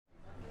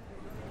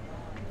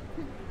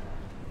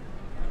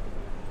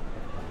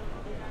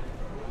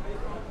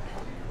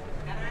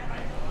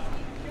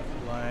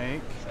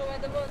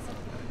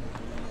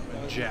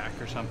Jack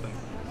or something.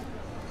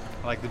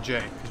 I like the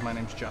J because my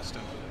name's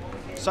Justin.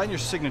 Sign your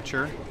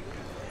signature.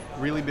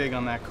 Really big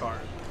on that card.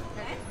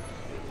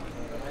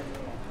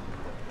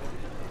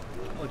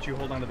 I'll let you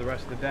hold on to the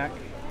rest of the deck.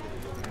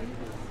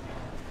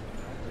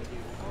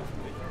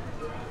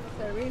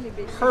 It's a really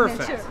big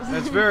Perfect. signature.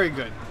 That's very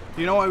good.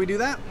 Do you know why we do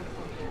that?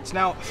 It's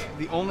now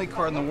the only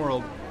card in the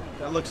world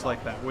that looks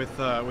like that with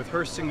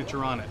her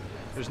signature on it.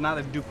 There's not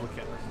a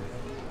duplicate.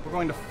 We're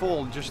going to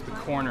fold just the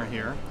corner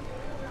here.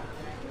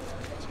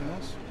 See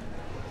this?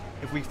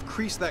 If we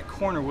crease that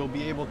corner, we'll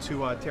be able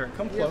to tear it.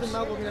 Come close.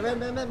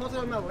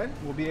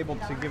 We'll be able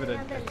to give it a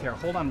tear.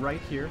 Hold on right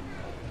here.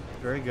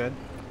 Very good.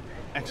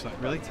 Excellent.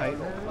 Really tight.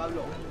 We're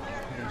going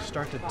to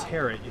start to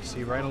tear it, you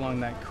see, right along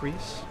that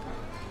crease.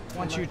 I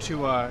want you to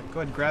go ahead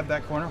and grab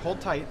that corner,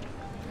 hold tight,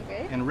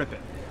 and rip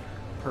it.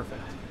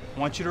 Perfect. I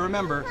want you to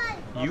remember,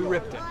 you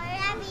ripped it.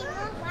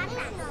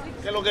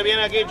 ¿Qué es lo que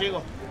viene aquí,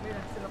 chicos?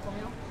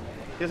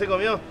 ¿Qué se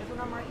comió?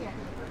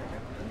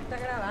 Está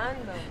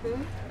grabando.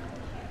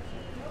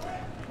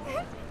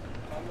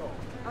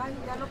 Ay,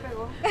 ya lo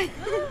pegó.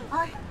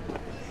 Ay.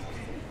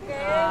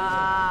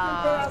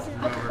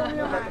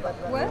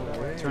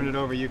 What? Turn it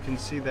over, you can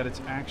see that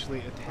it's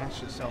actually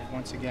attached itself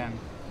once again.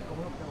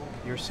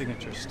 Your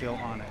signature's still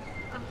on it.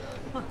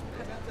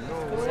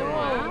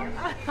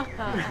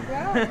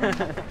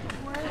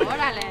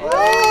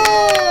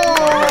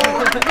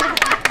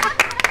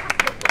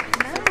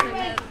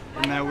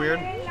 Isn't that weird?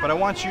 But I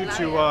want you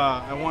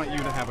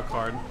to have a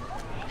card.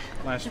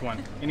 Last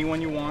one. Anyone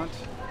you want.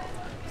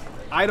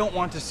 I don't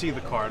want to see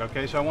the card,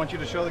 okay? So I want you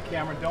to show the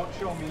camera. Don't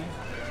show me.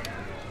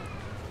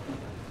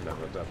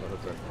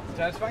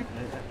 Satisfied?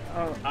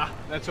 Oh,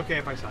 that's okay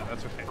if I saw it.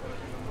 That's okay.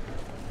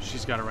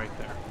 She's got it right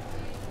there.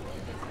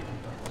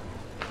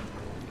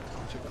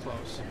 Too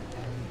close.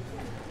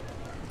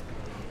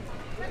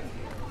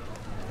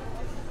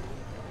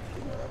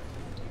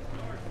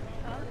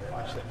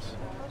 Watch this.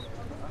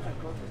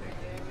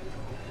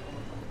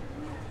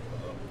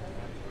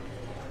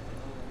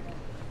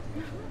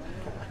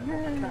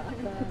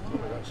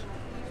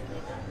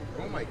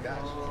 Oh my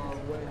gosh.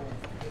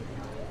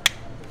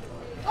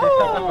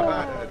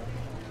 Oh!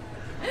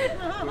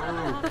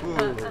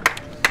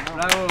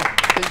 Bravo.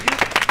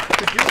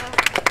 Could you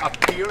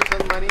appear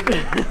some money?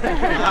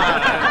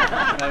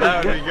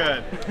 That would be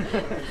good.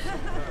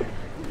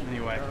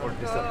 Anyway,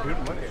 It's a good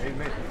money.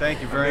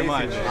 thank you very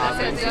much.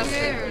 Gracias,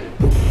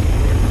 Dios.